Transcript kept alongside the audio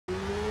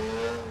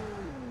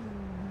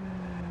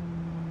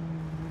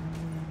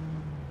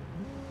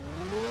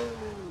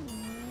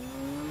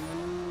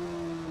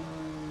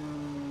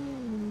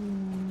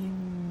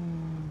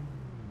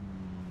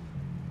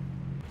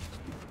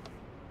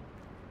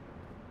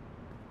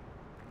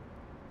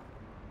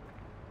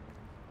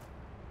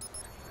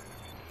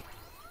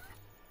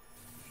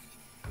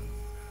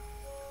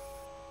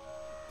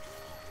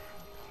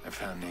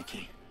found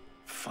Nikki.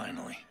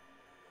 Finally.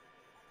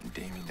 And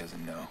Damien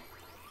doesn't know.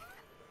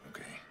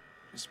 Okay,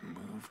 just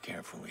move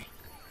carefully.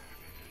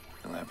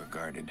 He'll have her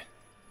guarded.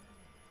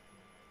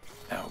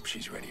 I hope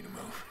she's ready to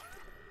move.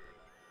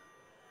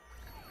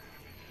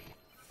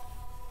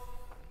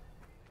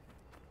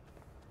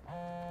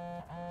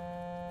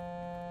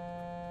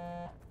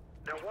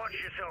 Now watch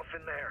yourself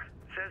in there.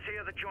 Says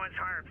here the joint's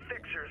hired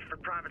fixers for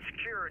private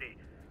security.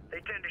 They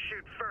tend to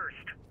shoot first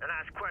and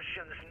ask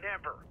questions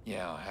never.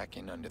 Yeah, I'll hack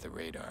in under the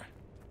radar.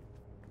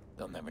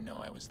 They'll never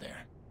know I was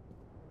there.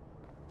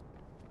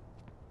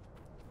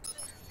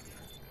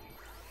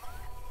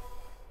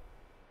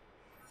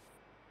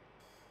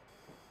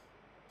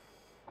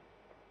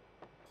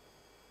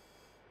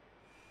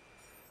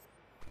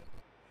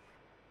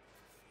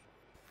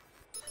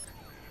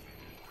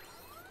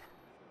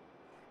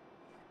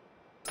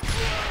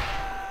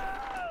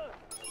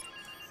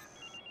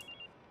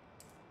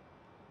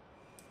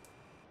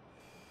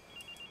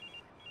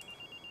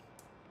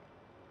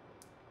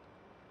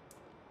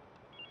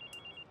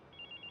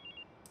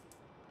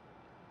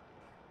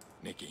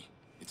 Nikki,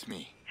 it's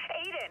me.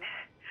 Aiden!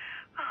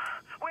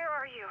 Where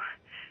are you?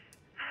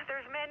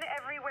 There's men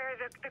everywhere.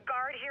 The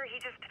guard here, he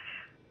just...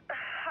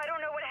 I don't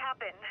know what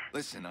happened.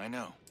 Listen, I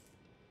know.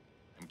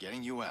 I'm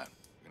getting you out.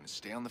 I'm gonna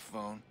stay on the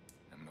phone,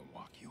 and I'm gonna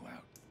walk you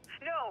out.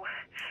 No!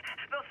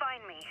 They'll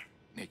find me.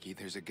 Nikki,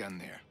 there's a gun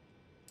there.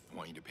 I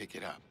want you to pick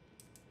it up,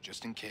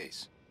 just in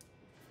case.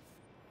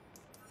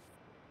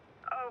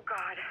 Oh,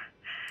 God.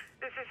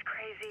 This is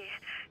crazy.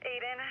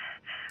 Aiden,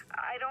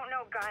 I don't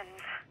know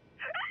guns.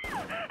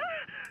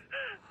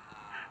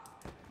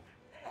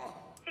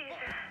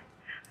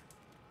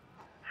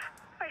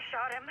 I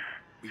shot him.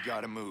 We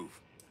gotta move.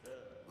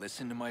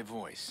 Listen to my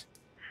voice.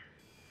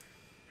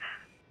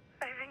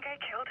 I think I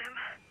killed him.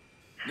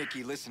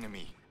 Nikki, listen to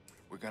me.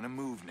 We're gonna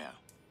move now.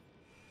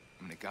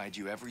 I'm gonna guide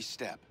you every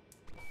step.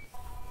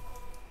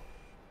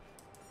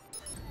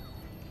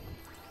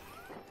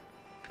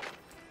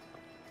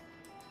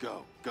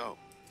 Go, go.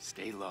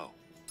 Stay low.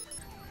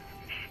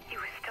 He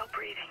was still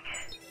breathing.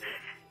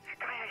 The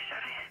guy I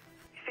shot,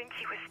 I think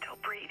he was still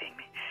breathing.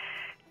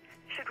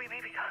 Should we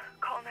maybe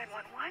call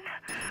 911?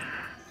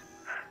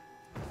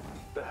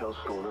 What the hell's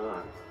going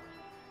on?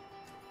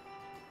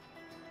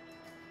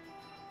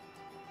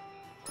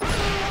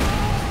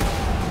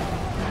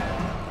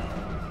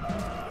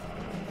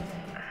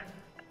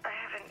 I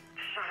haven't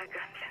shot a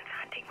gun since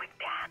hunting with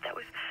Dad. That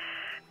was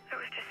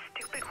just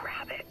stupid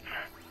rabbits.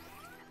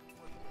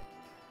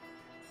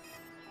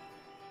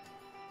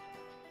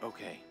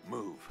 Okay,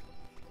 move.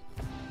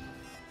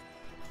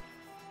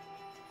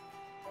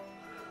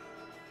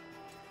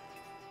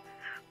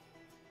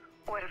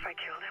 What if I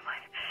killed him?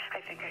 I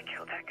think I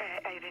killed that guy.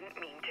 I didn't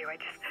mean to.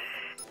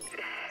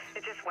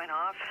 It just went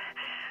off.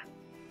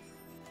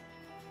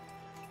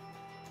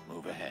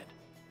 Move ahead.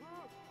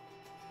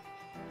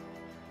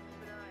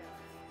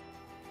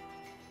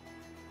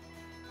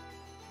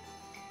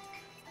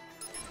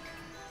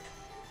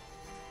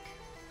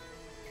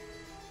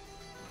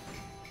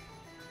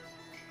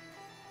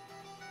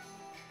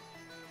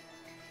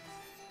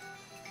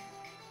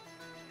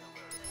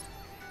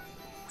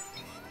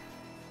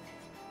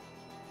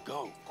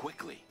 Go,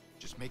 quickly.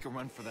 Just make a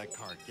run for that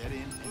car. Get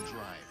in and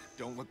drive.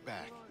 Don't look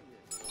back.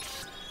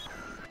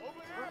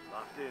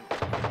 Locked in.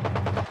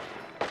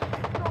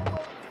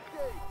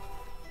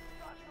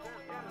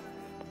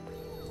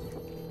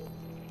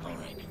 All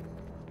right.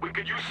 We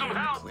could use some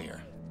help.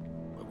 Clear.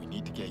 But we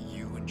need to get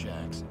you and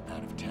Jackson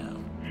out of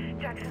town.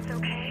 Jackson's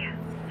okay?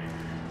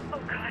 Oh,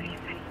 God, he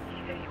said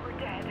you were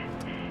dead.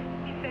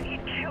 He said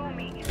he'd kill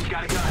me.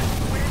 Got a gun.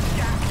 Where's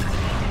Jackson? I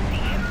need to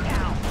see him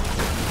now.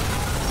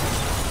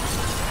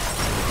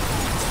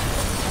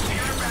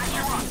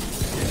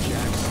 Get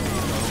Jackson.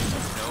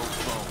 No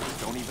phone.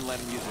 Don't even let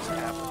him use his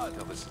tablet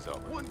until this is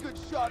over. One good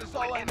shot is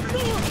all I need.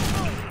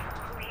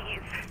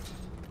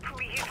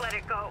 Please let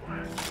it go.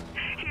 Let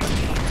it go.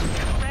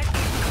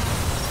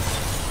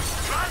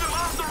 Drive him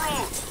off the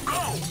road.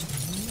 Go.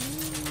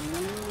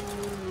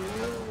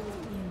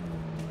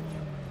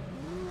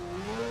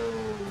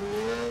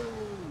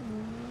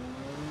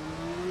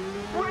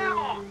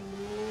 Grabo.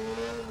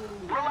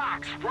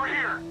 Relax. We're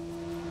here.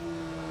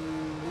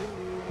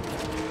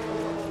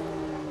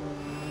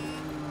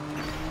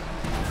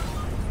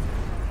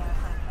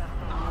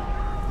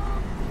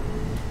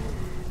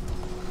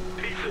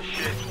 Piece of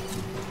shit.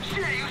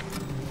 Shit, you...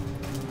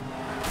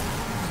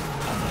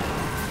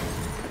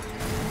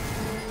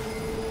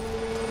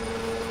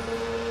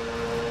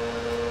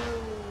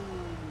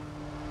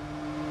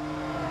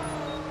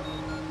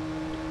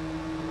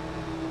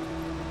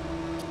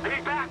 I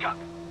need backup.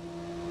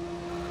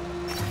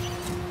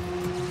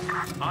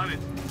 On it.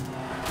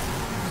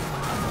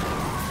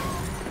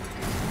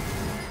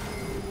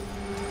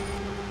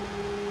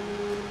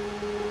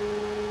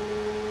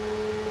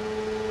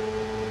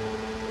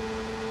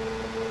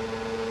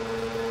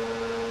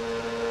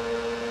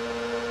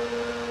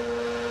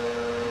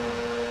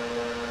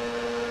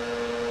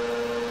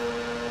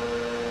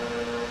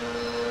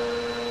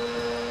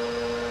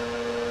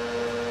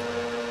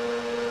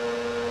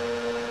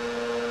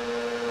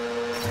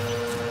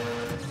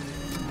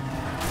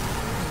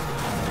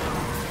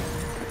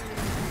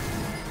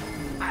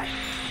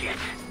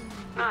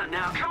 Not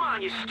now. Come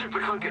on, you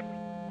stupid hunk of...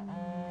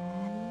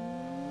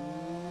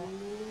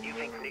 You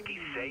think Nikki's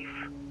safe?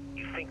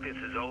 You think this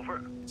is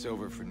over? It's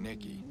over for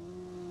Nikki,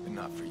 but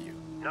not for you.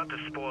 Not to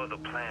spoil the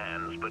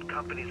plans, but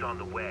company's on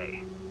the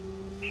way.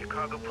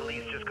 Chicago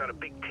police just got a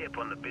big tip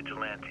on the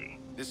vigilante.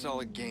 This all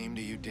a game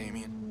to you,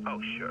 Damien?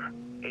 Oh, sure.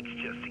 It's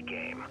just a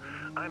game.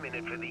 I'm in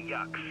it for the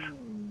yucks.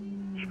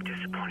 You've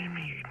disappointed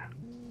me,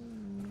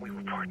 Aiden. We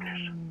were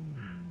partners.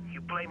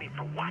 You blame me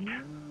for what?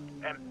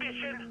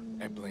 Ambition?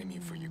 I blame you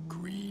for your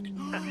greed.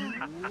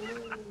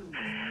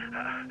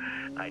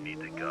 I need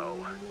to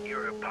go.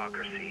 Your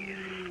hypocrisy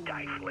is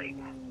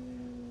stifling.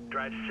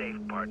 Drive safe,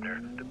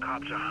 partner. The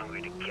cops are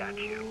hungry to catch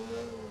you.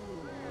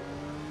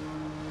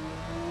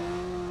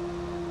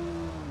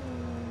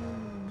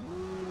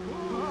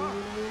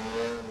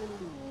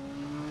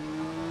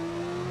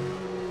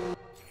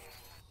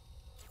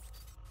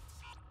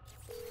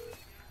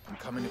 I'm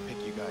coming to pick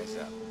you guys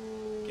up.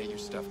 Get your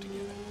stuff together.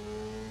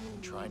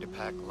 I'm trying to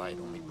pack light,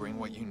 only bring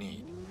what you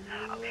need.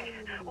 Okay,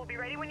 we'll be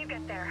ready when you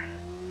get there.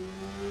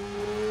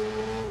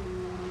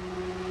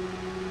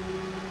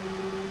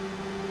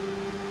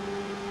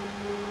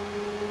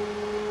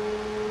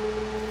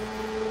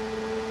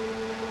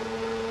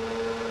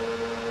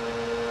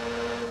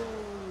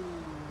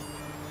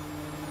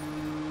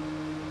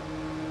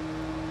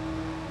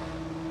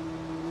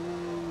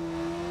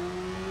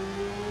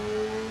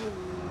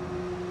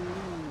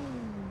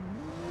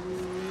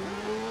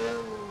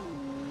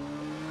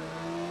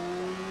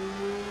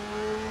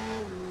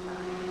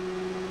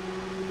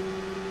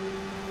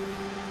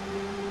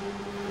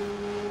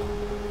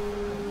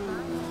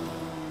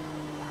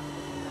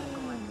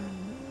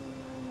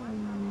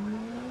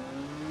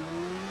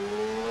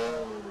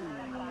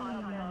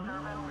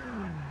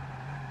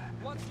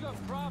 What's your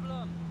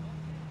problem?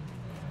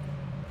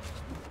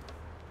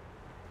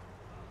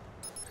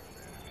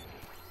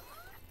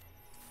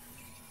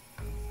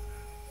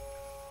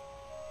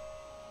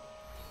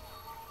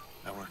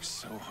 I worked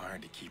so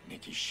hard to keep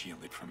Nikki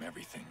shielded from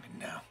everything, and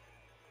now...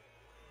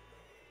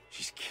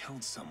 she's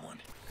killed someone.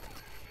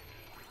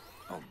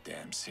 Whole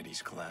damn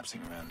city's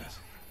collapsing around us.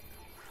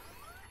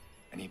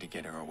 I need to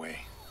get her away,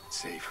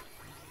 safe,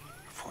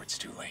 before it's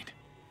too late.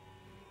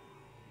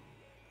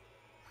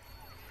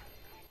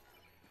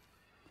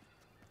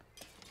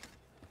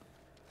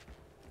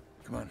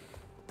 Come on.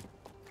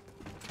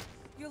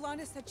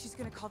 Yolanda said she's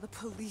gonna call the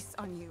police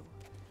on you.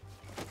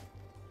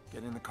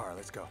 Get in the car,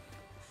 let's go.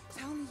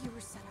 Tell me you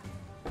were set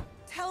up.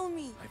 Tell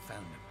me! I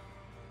found him.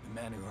 The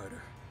man who hurt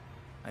her.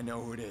 I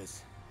know who it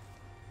is.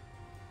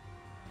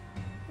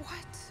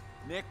 What?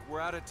 Nick, we're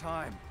out of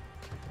time.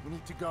 We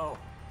need to go.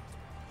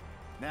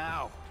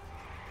 Now.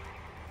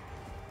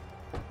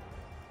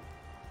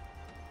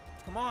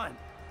 Come on.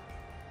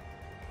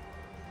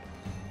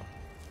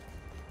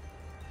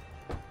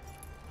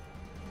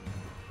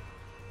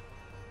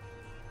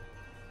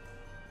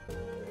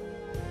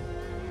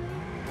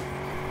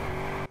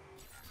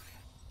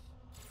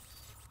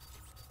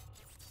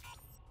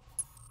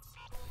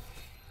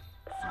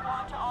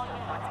 Squad to all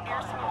units.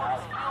 Air support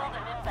is fueled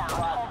and inbound.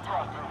 Hold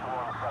tight.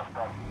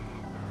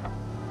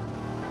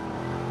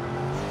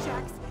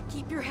 Jax,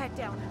 keep your head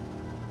down.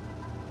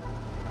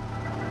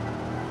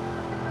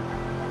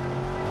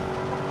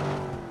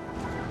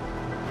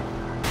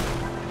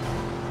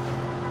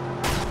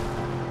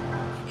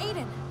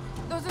 Aiden,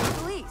 those are the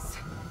police.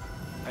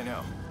 I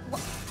know.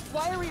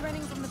 Why are we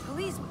running from the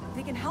police?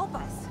 They can help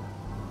us.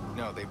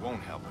 No, they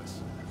won't help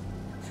us.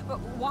 But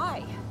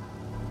why?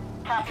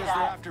 Copy Because that.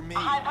 they're after me.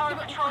 High-powered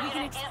We patrol can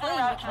unit is explain. en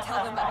We route can to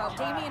tell them about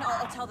suspect. Damien.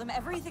 I'll tell them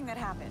everything that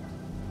happened.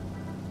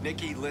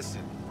 Nikki,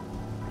 listen.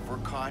 If we're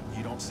caught,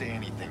 you don't say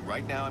anything.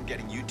 Right now, I'm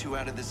getting you two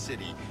out of the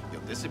city.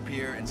 You'll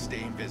disappear and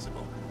stay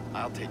invisible.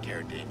 I'll take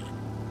care of Damien.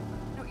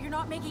 No, you're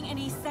not making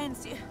any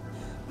sense.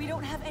 We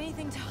don't have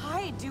anything to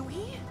hide, do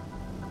we?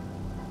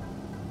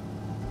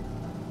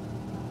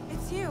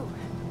 It's you,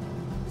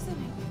 isn't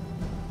it?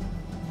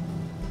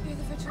 You're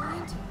the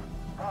vigilante.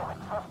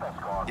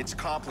 It's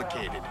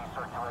complicated.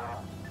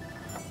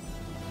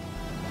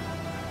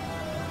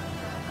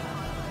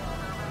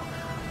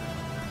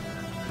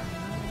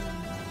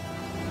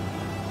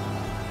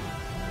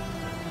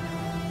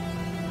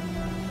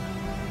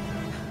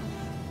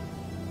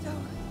 So,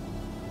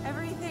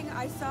 everything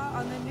I saw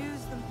on the news,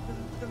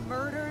 the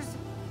murders,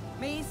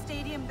 Mays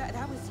Stadium,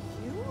 that was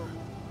you?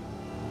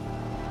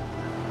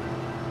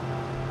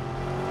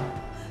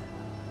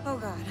 Oh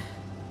God.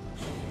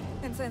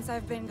 And since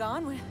I've been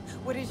gone,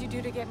 what did you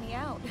do to get me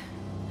out?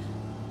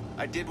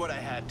 I did what I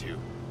had to.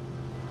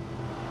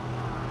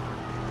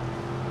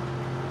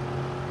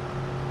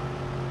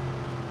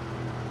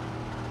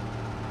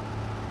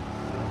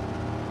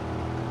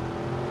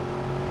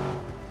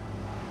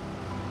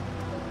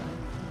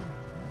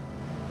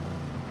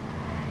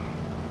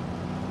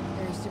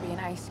 There used to be an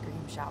ice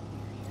cream shop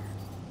near here.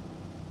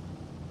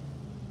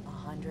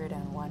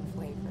 101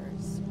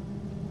 flavors.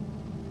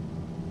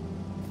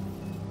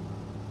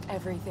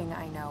 Everything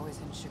I know is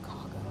in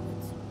Chicago.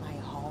 It's my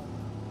home.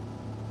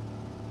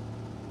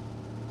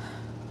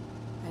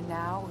 And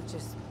now,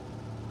 just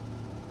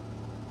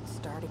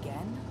start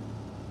again?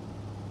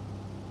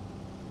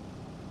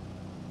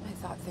 I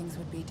thought things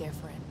would be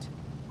different.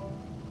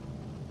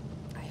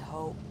 I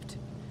hoped.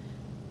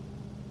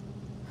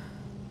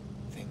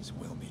 Things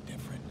will be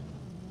different.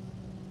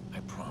 I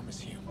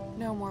promise you.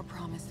 No more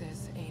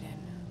promises,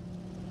 Aiden.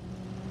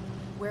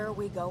 Where are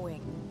we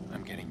going?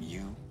 I'm getting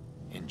you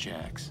and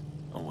Jax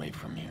away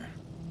from here.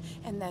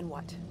 And then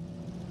what?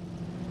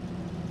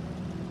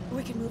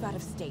 We can move out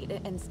of state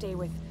and stay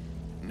with...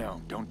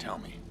 No, don't tell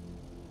me.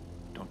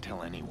 Don't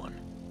tell anyone.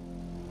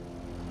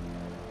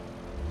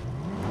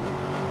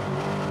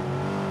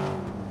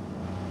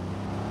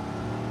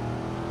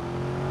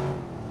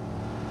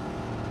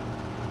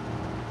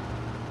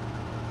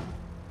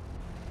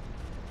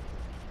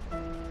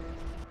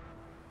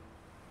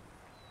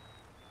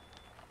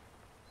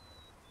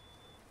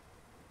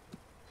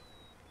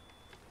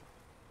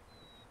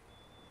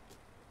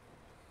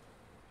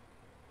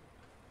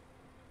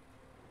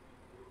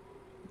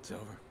 It's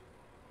over.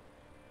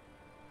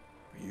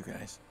 For you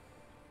guys.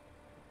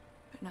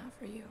 But not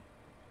for you.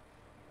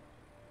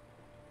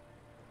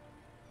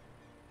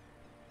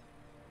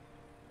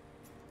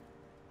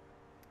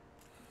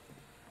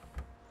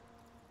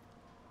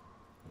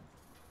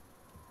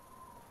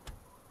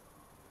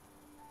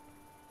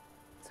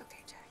 It's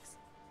okay, Jax.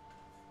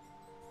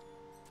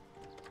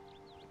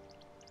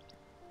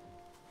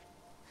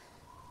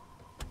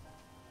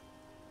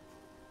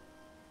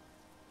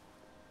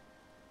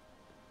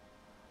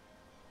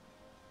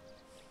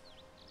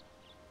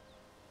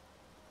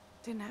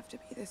 Didn't have to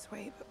be this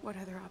way, but what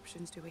other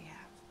options do we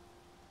have?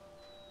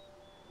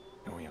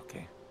 Are we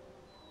okay?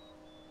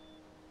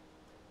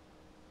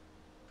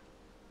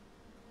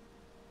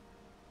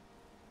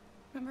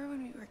 Remember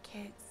when we were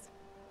kids?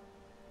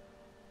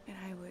 And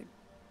I would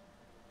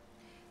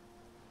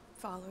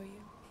follow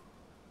you,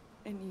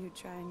 and you'd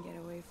try and get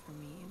away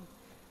from me, and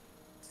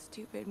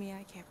stupid me,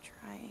 I kept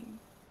trying.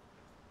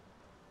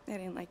 I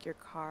didn't like your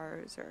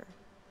cars or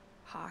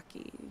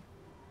hockey.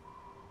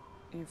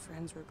 And your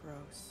friends were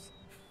gross.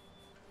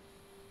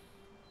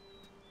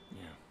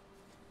 Yeah.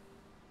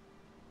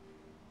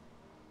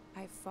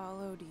 I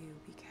followed you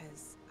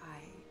because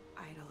I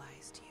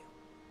idolized you.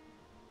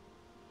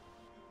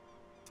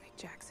 Like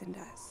Jackson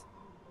does.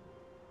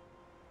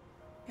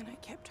 And I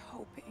kept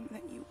hoping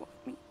that you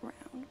want me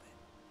around,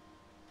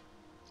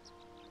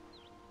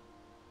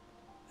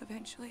 but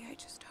eventually I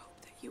just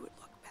hoped that you would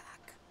look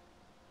back.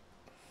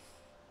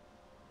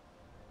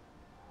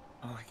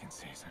 All I can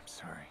say is I'm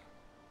sorry.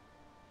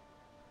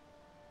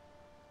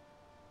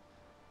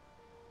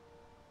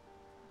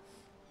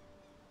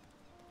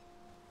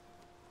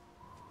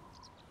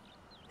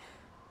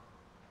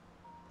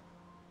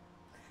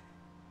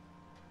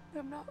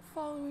 I'm not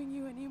following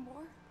you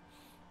anymore.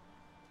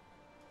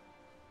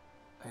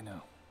 I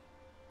know.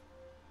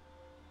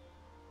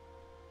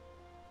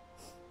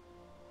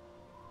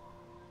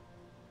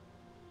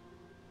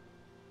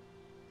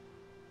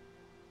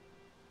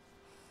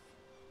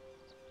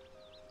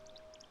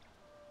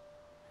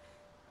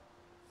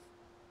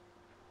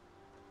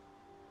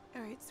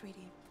 All right,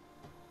 sweetie.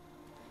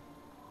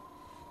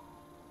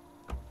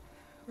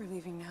 We're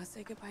leaving now.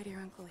 Say goodbye to your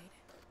Uncle Aiden.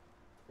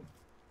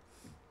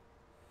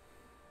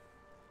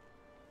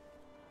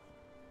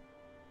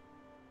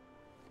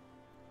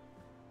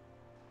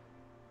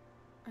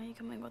 Are you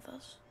coming with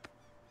us?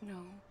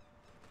 No.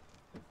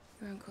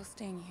 Your uncle's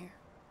staying here.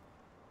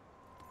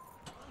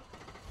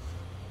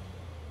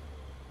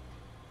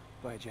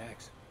 Bye,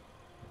 Jax.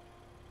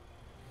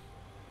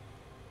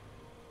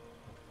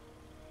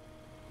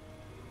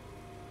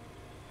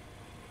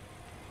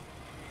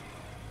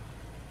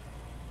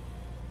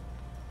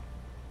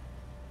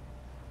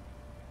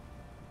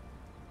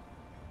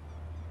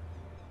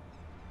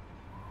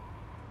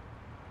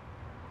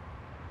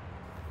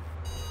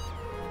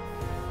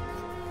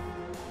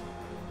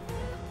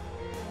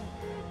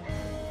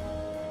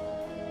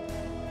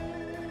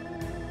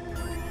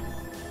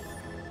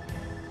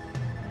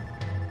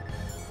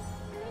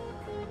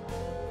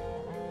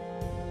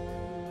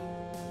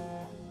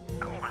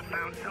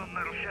 Found something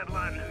that'll shed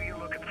light on who you're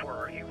looking for.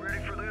 Are you ready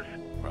for this?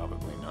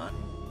 Probably not.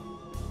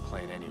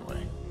 Play it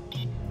anyway.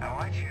 I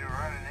want you to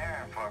run an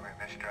errand for me,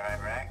 Mr.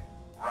 Iraq.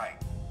 Right.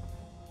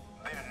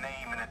 Leave a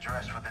name and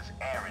address for this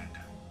errand,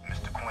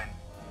 Mr. Quinn.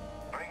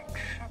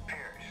 Brinks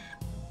Pierce.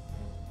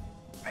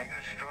 Make it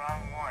a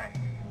strong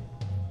warning.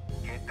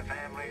 Get the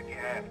family if you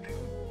have to.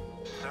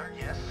 Sir,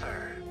 yes,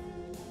 sir.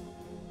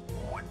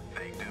 What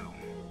they do?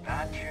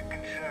 Not your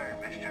concern,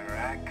 Mr.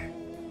 Iraq.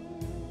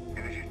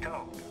 Do as you're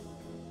told.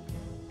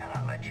 And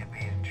I'll let you be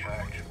in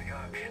charge of the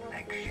auction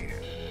next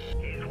year.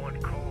 He's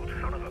one cold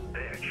son of a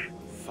bitch.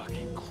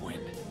 Fucking Quinn.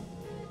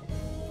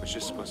 It was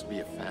just supposed to be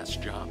a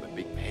fast job, a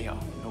big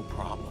payoff, no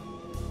problem.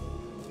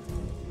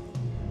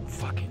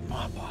 Fucking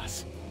mob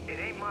boss. It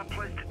ain't my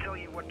place to tell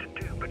you what to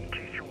do, but in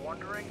case you're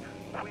wondering,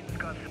 Quinn's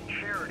got some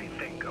charity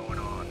thing going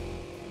on.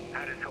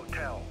 At his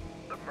hotel,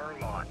 the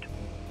Merlot.